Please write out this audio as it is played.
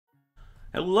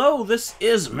Hello, this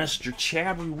is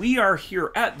MrChabry. We are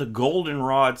here at the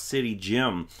Goldenrod City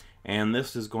Gym, and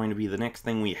this is going to be the next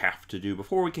thing we have to do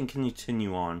before we can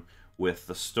continue on with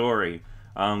the story.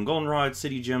 Goldenrod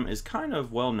City Gym is kind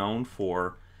of well known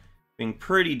for being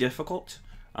pretty difficult,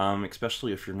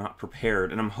 especially if you're not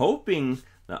prepared, and I'm hoping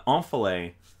that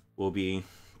Enfile will be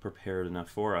prepared enough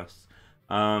for us.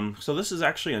 So this is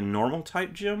actually a normal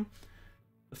type gym.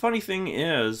 The funny thing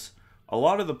is, a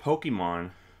lot of the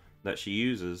Pokemon that she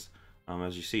uses,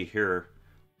 as you see here,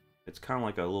 it's kind of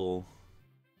like a little,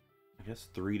 I guess,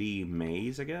 3D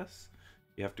maze, I guess.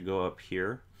 You have to go up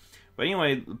here. But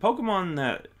anyway, the Pokemon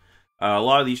that a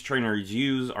lot of these trainers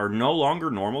use are no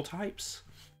longer normal types.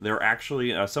 They're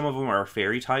actually, some of them are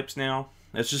fairy types now.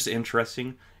 It's just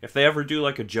interesting. If they ever do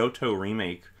like a Johto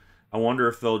remake, I wonder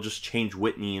if they'll just change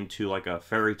Whitney into like a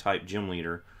fairy type gym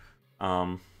leader.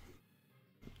 Or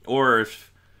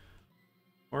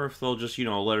if they'll just,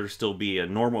 let her still be a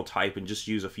normal type and just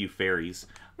use a few fairies.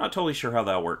 I'm not totally sure how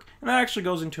that'll work. And that actually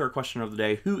goes into our question of the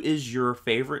day. Who is your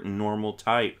favorite normal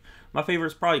type? My favorite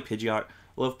is probably Pidgeot. I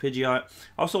love Pidgeot.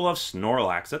 I also love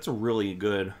Snorlax. That's a really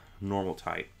good normal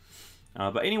type.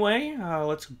 But anyway,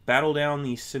 let's battle down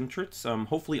these Centrets.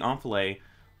 Hopefully Enfile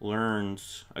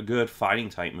learns a good fighting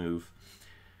type move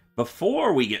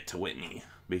before we get to Whitney,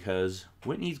 because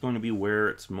Whitney's going to be where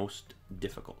it's most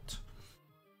difficult.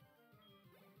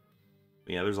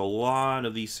 Yeah, there's a lot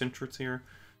of these Centrets here.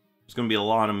 There's going to be a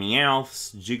lot of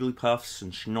Meowths, Jigglypuffs,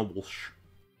 and Snubbles.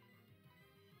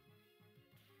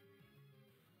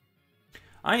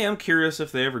 I am curious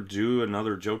if they ever do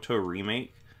another Johto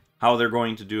remake, how they're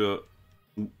going to do it,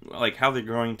 like how they're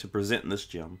going to present in this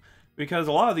gym. Because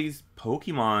a lot of these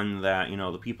Pokemon that,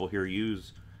 the people here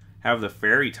use have the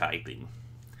fairy typing.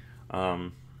 I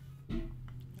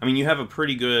mean, you have a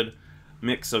pretty good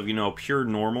mix of, pure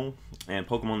normal and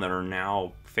Pokemon that are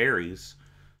now fairies.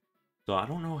 So I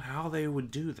don't know how they would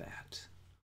do that.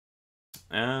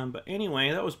 But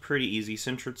anyway, that was pretty easy.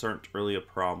 Centrets aren't really a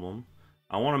problem.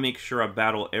 I want to make sure I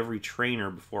battle every trainer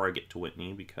before I get to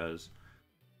Whitney, because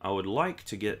I would like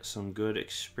to get some good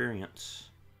experience.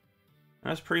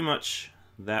 That's pretty much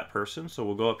that person, so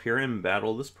we'll go up here and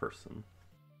battle this person.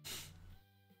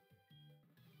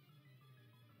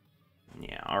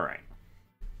 Yeah, alright.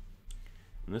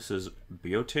 This is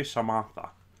Biote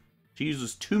Samantha. She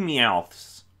uses 2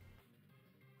 Meowths.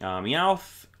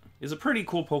 Meowth is a pretty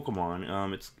cool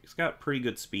Pokemon. It's got pretty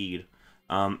good speed.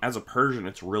 As a Persian,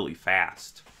 it's really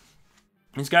fast.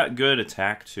 It's got good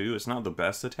attack, too. It's not the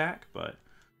best attack, but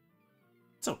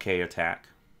it's okay attack.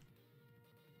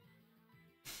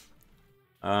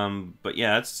 But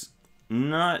yeah, it's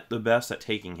not the best at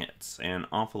taking hits,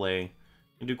 and Enfile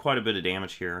can do quite a bit of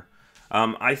damage here.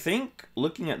 I think,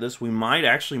 looking at this, we might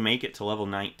actually make it to level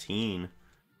 19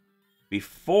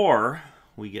 before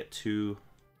we get to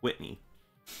Whitney.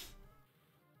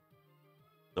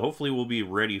 So hopefully we'll be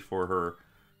ready for her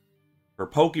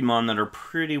Pokemon that are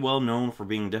pretty well known for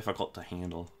being difficult to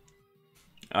handle.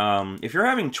 If you're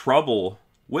having trouble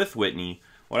with Whitney,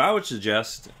 what I would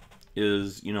suggest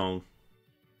is,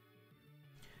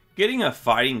 getting a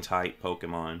fighting type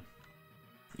Pokemon.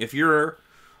 If you're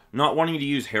not wanting to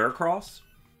use Heracross,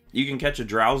 you can catch a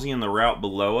Drowsy in the route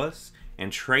below us and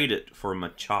trade it for a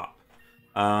Machop.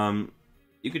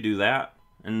 You could do that,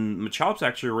 and Machop's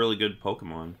actually a really good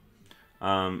Pokemon.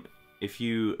 If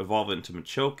you evolve it into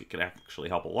Machoke, it could actually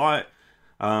help a lot.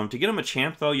 To get a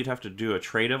Machamp, though, you'd have to do a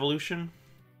trade evolution,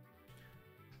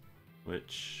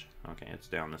 which, okay, it's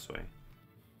down this way.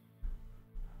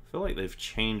 I feel like they've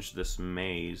changed this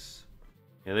maze.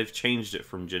 Yeah, they've changed it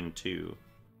from Gen 2.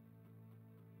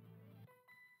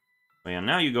 But yeah,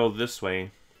 now you go this way,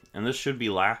 and this should be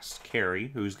Last Carry,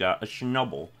 who's got a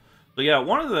Snubble. So yeah,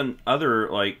 one of the other,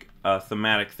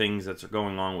 thematic things that's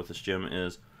going on with this gym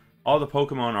is all the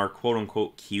Pokemon are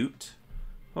quote-unquote cute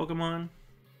Pokemon.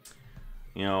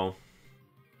 I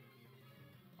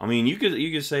mean, you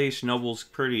could say Snubble's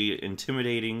pretty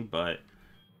intimidating, but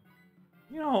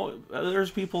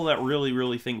there's people that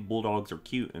really think Bulldogs are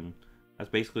cute, and that's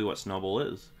basically what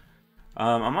Snubble is.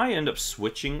 I might end up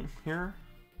switching here.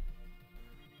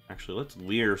 Actually, let's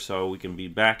Leer so we can be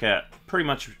back at pretty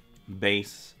much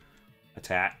base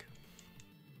attack.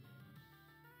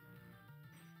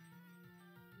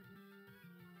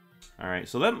 Alright,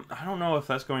 so that, I don't know if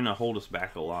that's going to hold us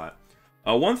back a lot.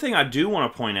 One thing I do want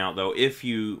to point out, though,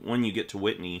 when you get to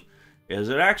Whitney, is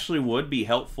it actually would be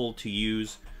helpful to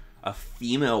use a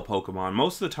female Pokemon.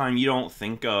 Most of the time you don't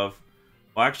think of...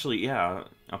 Well, actually, yeah.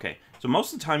 Okay. So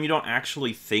most of the time you don't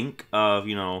actually think of,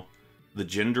 the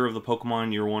gender of the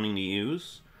Pokemon you're wanting to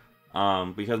use.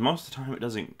 Because most of the time it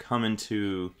doesn't come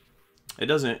into it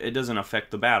doesn't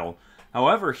affect the battle.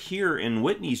 However, here in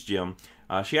Whitney's gym,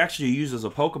 she actually uses a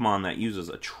Pokemon that uses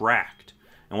Attract.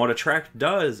 And what Attract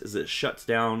does is it shuts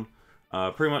down,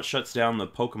 pretty much shuts down the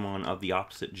Pokemon of the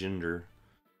opposite gender.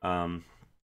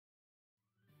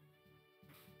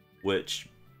 Which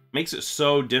makes it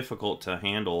so difficult to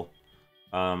handle.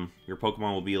 Your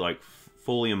Pokemon will be like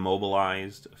fully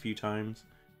immobilized a few times.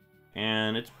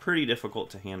 And it's pretty difficult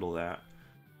to handle that.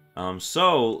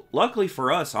 So, luckily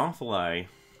for us, Amphalai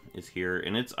is here,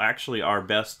 and it's actually our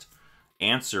best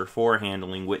answer for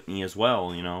handling Whitney as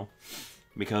well, you know,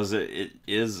 because it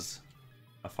is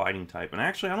a fighting type. And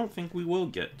actually, I don't think we will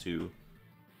get to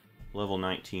level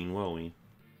 19, will we?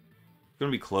 It's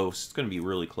going to be close. It's going to be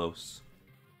really close.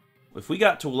 If we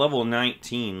got to level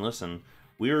 19, listen,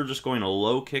 we were just going to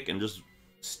low kick and just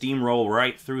steamroll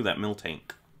right through that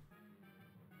Miltank.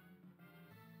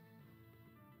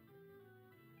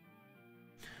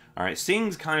 Alright,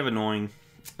 Sting's kind of annoying.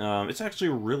 It's actually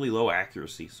really low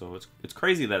accuracy, so it's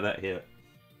crazy that that hit.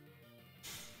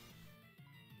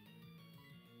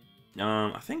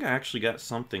 I think I actually got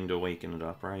something to waken it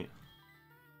up, right?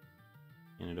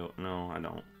 No, I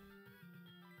don't.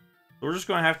 We're just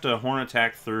going to have to Horn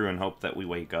Attack through and hope that we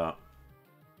wake up.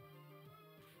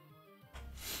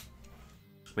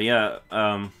 But yeah,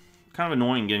 kind of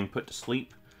annoying getting put to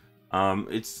sleep.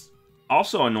 It's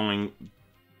also annoying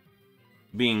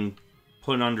being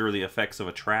put under the effects of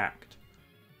Attract,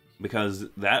 because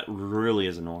that really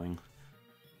is annoying.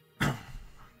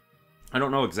 I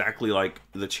don't know exactly like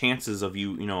the chances of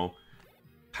you know,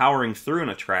 powering through an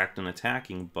Attract and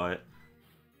attacking, but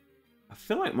I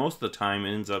feel like most of the time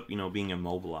it ends up, you know, being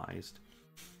immobilized.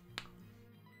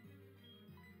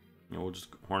 You know, we'll just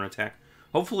Horn Attack.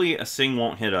 Hopefully a Sing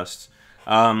won't hit us.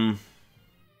 Alright,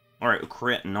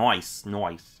 crit. Nice,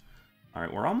 nice.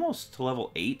 Alright, we're almost to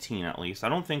level 18 at least. I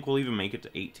don't think we'll even make it to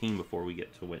 18 before we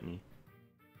get to Whitney.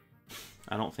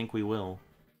 I don't think we will.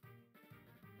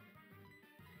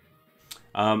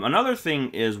 Another thing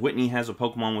is Whitney has a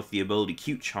Pokemon with the ability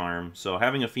Cute Charm, so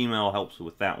having a female helps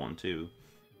with that one too.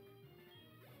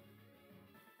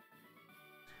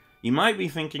 You might be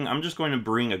thinking, I'm just going to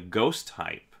bring a Ghost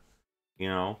type, you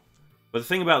know? But the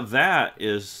thing about that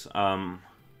is, her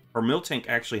Miltank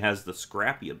actually has the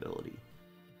Scrappy ability.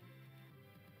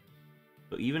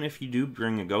 So even if you do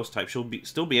bring a Ghost type, she'll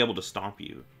still be able to stomp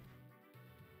you.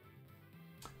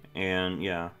 And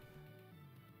yeah,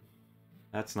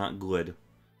 that's not good.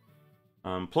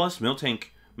 Plus,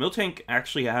 Miltank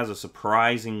actually has a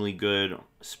surprisingly good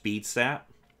speed stat.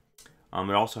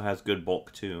 It also has good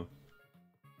bulk too.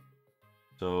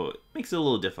 So it makes it a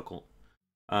little difficult.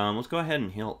 Let's go ahead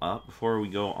and heal up before we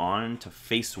go on to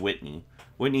face Whitney.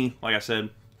 Whitney, like I said,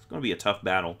 it's going to be a tough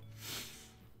battle.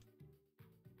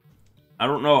 I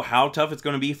don't know how tough it's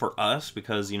going to be for us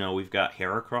because, you know, we've got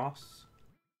Heracross.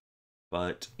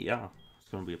 But, yeah, it's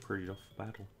going to be a pretty tough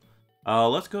battle.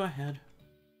 Let's go ahead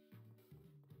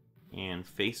and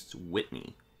face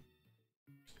Whitney.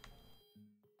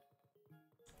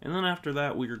 And then after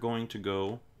that, we are going to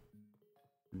go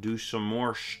do some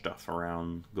more stuff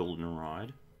around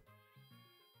Goldenrod.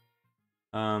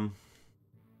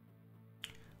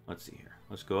 Let's see here.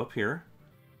 Let's go up here.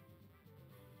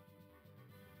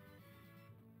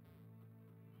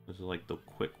 This is like the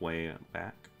quick way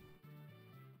back.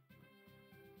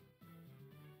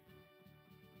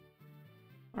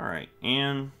 Alright,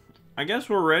 and I guess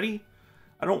we're ready.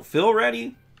 I don't feel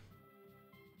ready,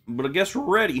 but I guess we're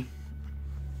ready.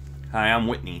 Hi, I'm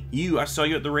Whitney. I saw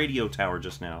you at the radio tower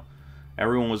just now.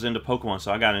 Everyone was into Pokemon,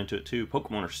 so I got into it too.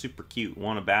 Pokemon are super cute.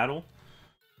 Want a battle?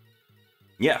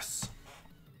 Yes.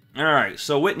 Alright,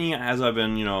 so Whitney, as I've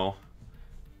been, you know,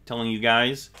 telling you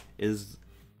guys, is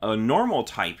a normal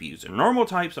type user. Normal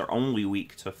types are only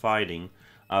weak to fighting,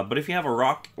 but if you have a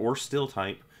rock or steel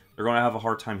type, they're going to have a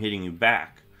hard time hitting you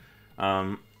back.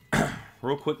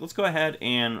 Real quick, let's go ahead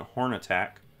and Horn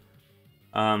Attack.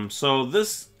 So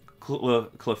this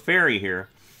Clefairy here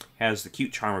has the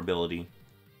Cute Charm ability.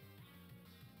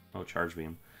 Oh, Charge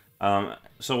Beam.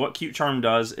 So what Cute Charm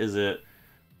does is it,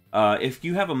 if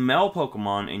you have a male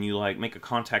Pokemon and you like make a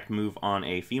contact move on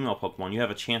a female Pokemon, you have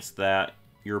a chance that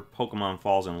your Pokemon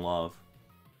falls in love.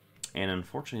 And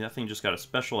unfortunately, that thing just got a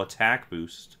special attack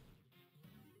boost.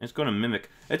 It's going to mimic.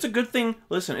 It's a good thing.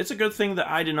 Listen, it's a good thing that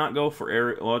I did not go for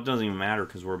aerial. Well, it doesn't even matter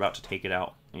because we're about to take it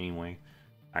out anyway.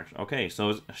 Actually, okay,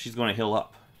 so she's going to heal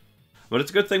up. But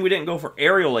it's a good thing we didn't go for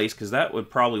Aerial Ace because that would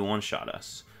probably one-shot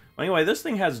us. Anyway, this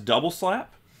thing has Double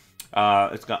Slap.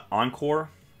 It's got Encore.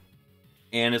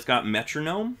 And it's got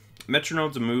Metronome.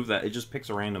 Metronome's a move that it just picks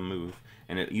a random move.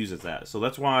 And it uses that. So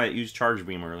that's why it used Charge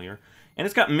Beam earlier. And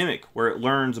it's got Mimic, where it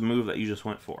learns a move that you just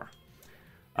went for.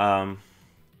 So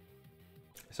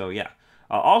yeah.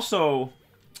 Also,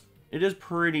 it is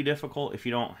pretty difficult if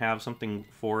you don't have something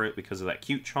for it because of that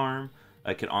cute charm.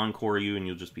 It could encore you and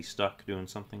you'll just be stuck doing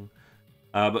something.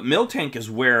 But Miltank is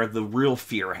where the real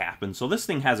fear happens. So this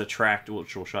thing has Attract,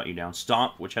 which will shut you down.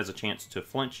 Stomp, which has a chance to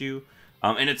flinch you.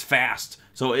 And it's fast,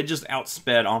 so it just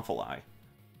outsped Omphali.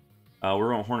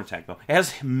 We're on Horn Attack, though. It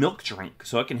has Milk Drink,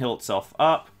 so it can heal itself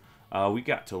up. We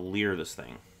got to Leer this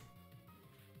thing.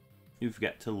 You've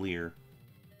got to Leer.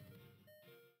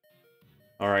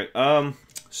 Alright,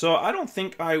 so I don't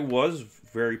think I was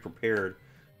very prepared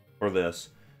for this.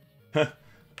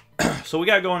 So we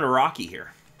gotta go into Rocky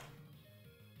here.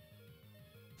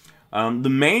 The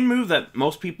main move that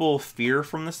most people fear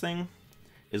from this thing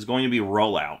is going to be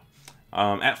Rollout.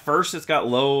 At first, it's got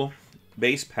low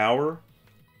base power,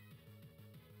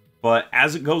 but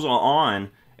as it goes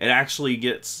on, it actually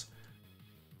gets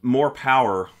more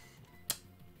power,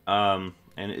 and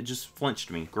it just flinched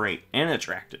me. Great. And it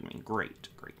attracted me. Great,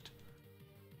 great.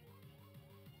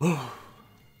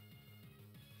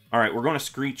 Alright, we're going to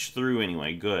Screech through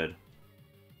anyway. Good.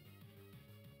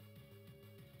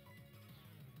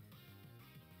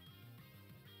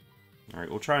 Alright,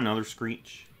 we'll try another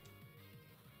Screech.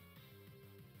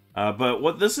 But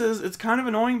what this is, it's kind of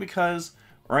annoying because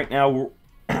right now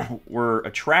we're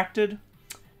attracted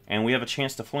and we have a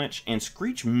chance to flinch, and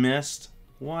Screech missed.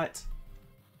 What?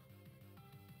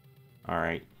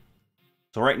 Alright.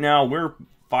 So right now we're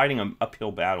fighting an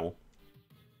uphill battle.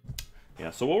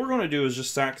 Yeah, so what we're going to do is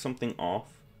just sack something off.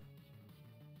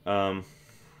 Sorry,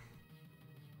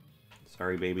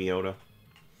 Baby Yoda.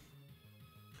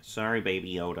 Sorry,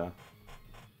 Baby Yoda.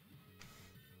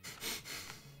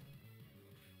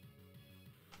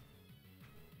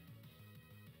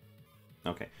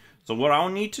 Okay, so what I'll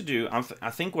need to do, I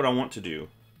think what I want to do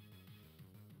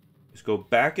is go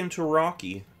back into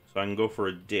Rocky so I can go for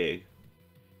a dig.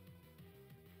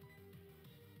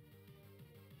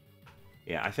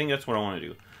 Yeah, I think that's what I want to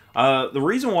do. The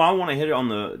reason why I want to hit it on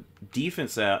the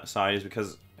defense side is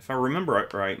because, if I remember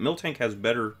right, Miltank has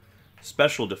better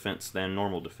special defense than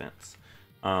normal defense.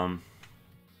 So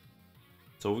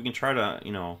if we can try to,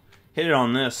 you know, hit it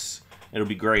on this, it'll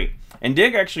be great. And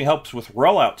Dig actually helps with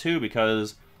Rollout too,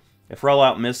 because if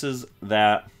Rollout misses,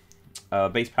 that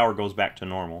base power goes back to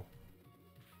normal.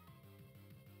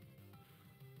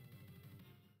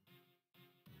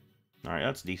 Alright,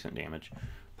 that's decent damage.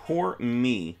 Poor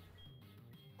me.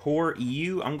 Poor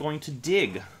you, I'm going to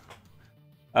Dig.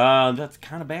 That's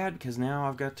kind of bad, because now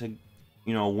I've got to,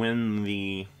 you know, win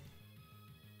the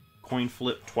coin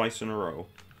flip twice in a row.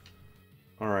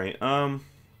 Alright,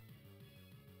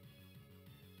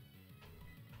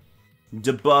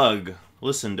 Debug.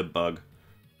 Listen, Debug.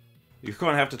 You're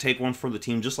going to have to take one for the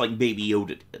team, just like Baby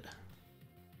Yoda did.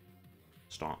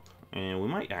 Stomp. And we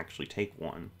might actually take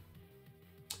one.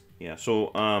 Yeah,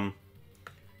 so,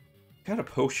 got a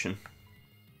potion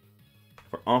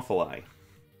for Omphali.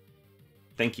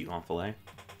 Thank you, Omphali.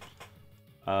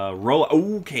 Roll.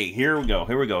 Okay, here we go.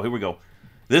 Here we go. Here we go.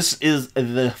 This is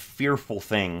the fearful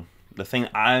thing. The thing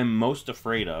I'm most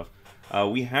afraid of.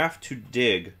 We have to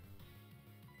dig.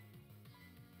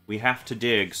 We have to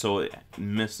dig so it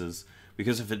misses.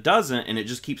 Because if it doesn't, and it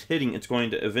just keeps hitting, it's going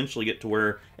to eventually get to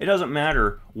where it doesn't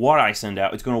matter what I send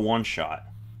out. It's going to one-shot.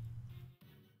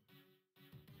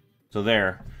 So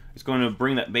there. It's going to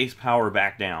bring that base power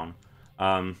back down.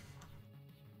 I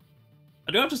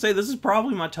do have to say, this is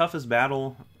probably my toughest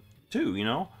battle, too, you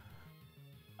know?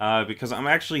 Because I'm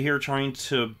actually here trying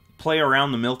to play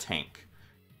around the Miltank.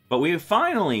 But we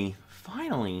finally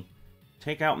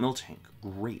take out Miltank.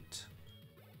 Great.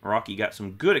 Rocky got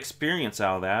some good experience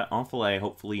out of that. Omphali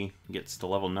hopefully gets to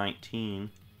level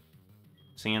 19.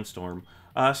 Sandstorm.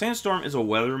 Sandstorm is a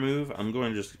weather move. I'm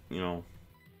going to just, you know,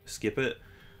 skip it.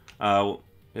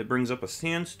 It brings up a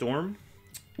Sandstorm,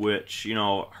 which, you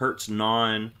know, hurts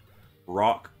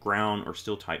non-rock, ground, or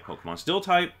steel-type Pokemon.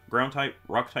 Steel-type, ground-type,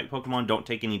 rock-type Pokemon don't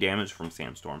take any damage from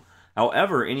Sandstorm.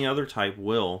 However, any other type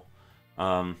will.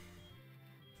 So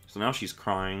now she's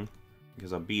crying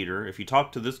because I beat her. If you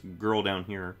talk to this girl down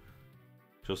here,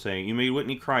 she'll say, "You made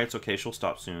Whitney cry, it's okay, she'll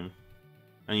stop soon."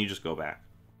 And you just go back.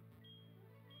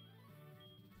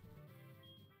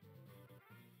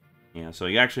 Yeah, so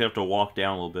you actually have to walk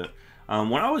down a little bit.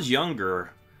 When I was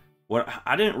younger,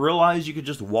 I didn't realize you could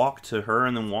just walk to her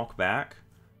and then walk back.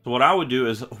 So what I would do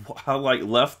is, I like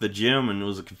left the gym and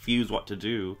was confused what to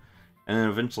do. And then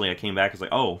eventually I came back and was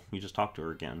like, oh, you just talked to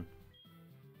her again.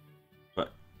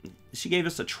 But she gave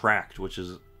us Attract, which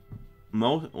is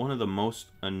one of the most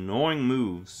annoying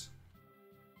moves.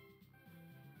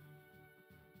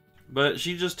 But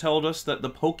she just told us that the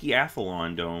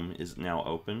Pokeathlon Dome is now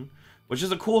open, which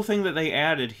is a cool thing that they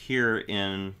added here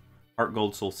in Heart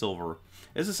Gold, Soul Silver.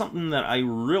 This is something that I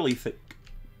really think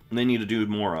they need to do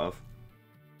more of.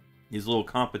 These little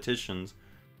competitions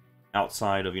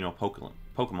outside of, you know,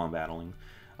 Pokemon battling.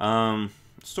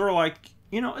 Sort of like,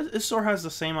 you know, it sort of has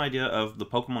the same idea of the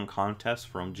Pokemon contest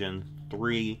from Gen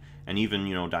 3 and even,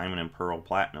 you know, Diamond and Pearl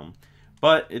Platinum.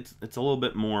 But it's a little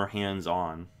bit more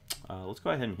hands-on. Let's go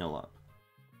ahead and heal up.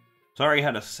 Sorry I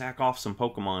had to sack off some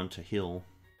Pokemon to heal.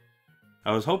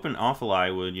 I was hoping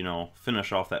Awfuleye would, you know,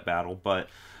 finish off that battle, but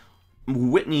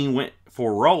Whitney went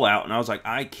for Rollout, and I was like,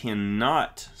 I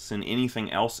cannot send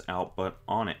anything else out but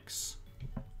Onyx.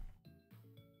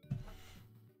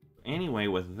 Anyway,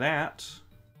 with that,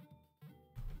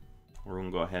 we're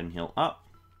going to go ahead and heal up,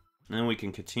 and then we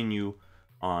can continue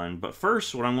on. But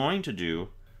first, what I'm going to do,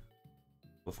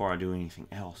 before I do anything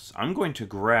else, I'm going to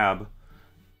grab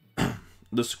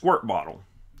the squirt bottle.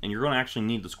 And you're going to actually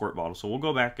need the squirt bottle, so we'll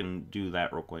go back and do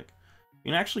that real quick.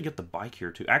 You can actually get the bike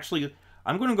here, too. Actually,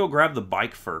 I'm going to go grab the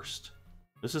bike first.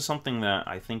 This is something that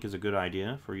I think is a good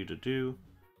idea for you to do.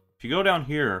 If you go down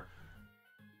here,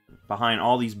 behind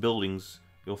all these buildings,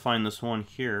 you'll find this one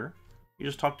here. You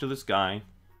just talk to this guy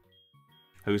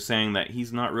who's saying that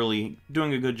he's not really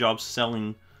doing a good job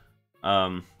selling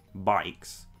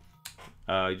bikes.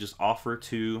 You just offer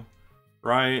to,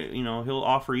 you know, he'll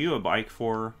offer you a bike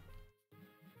for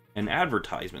an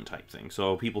advertisement type thing.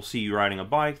 So people see you riding a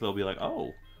bike, they'll be like,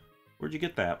 oh, where'd you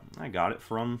get that? I got it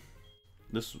from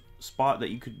this spot that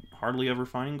you could hardly ever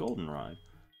find in Goldenrod.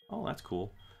 Oh, that's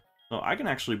cool. So I can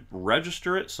actually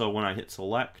register it, so when I hit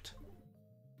select,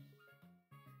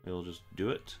 it'll just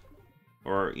do it.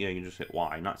 Or, yeah, you just hit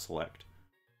Y, not select.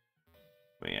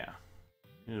 But yeah,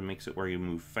 it makes it where you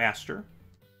move faster.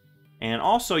 And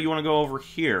also, you want to go over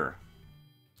here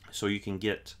so you can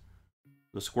get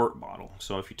the squirt bottle.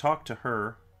 So if you talk to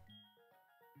her,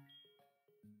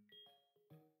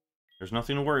 there's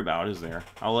nothing to worry about, is there?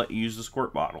 I'll let you use the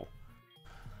squirt bottle.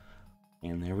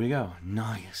 And there we go.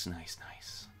 Nice, nice,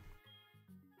 nice.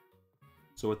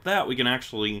 So with that, we can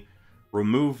actually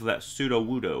remove that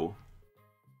pseudo-wudo.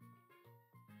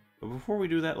 But before we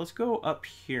do that, let's go up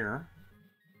here.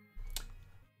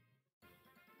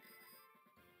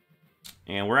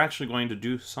 And we're actually going to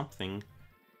do something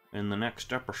in the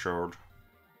next episode.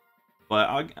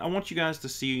 But I want you guys to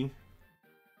see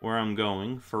where I'm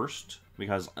going first,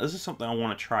 because this is something I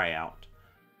want to try out.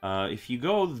 If you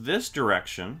go this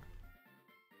direction...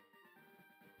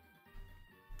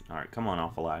 Alright, come on,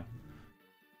 Awfuleye.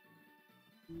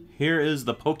 Here is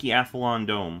the Pokeathlon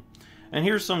Dome. And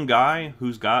here's some guy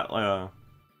who's got a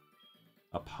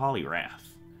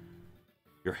Poliwrath.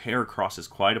 Your hair crosses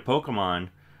quite a Pokemon.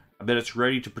 I bet it's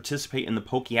ready to participate in the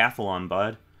Pokeathlon,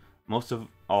 bud. Most of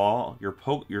all,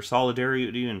 your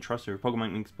solidarity and trust of your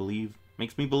Pokemon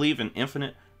makes me believe in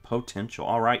infinite potential.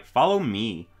 Alright, follow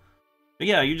me. But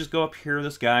yeah, you just go up here.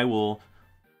 This guy will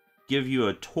give you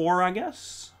a tour, I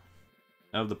guess,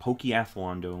 of the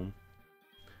Pokeathlon Dome.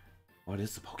 What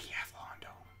is the Pokeathlon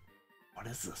Dome? What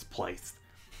is this place?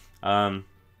 A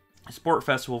sport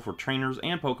festival for trainers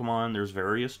and Pokemon. There's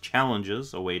various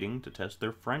challenges awaiting to test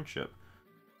their friendship.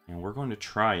 And we're going to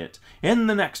try it in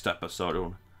the next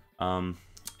episode.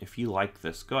 If you like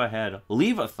this, go ahead,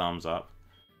 leave a thumbs up.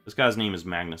 This guy's name is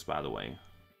Magnus, by the way.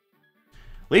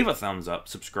 Leave a thumbs up,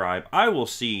 subscribe. I will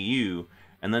see you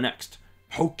in the next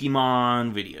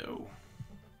Pokemon video.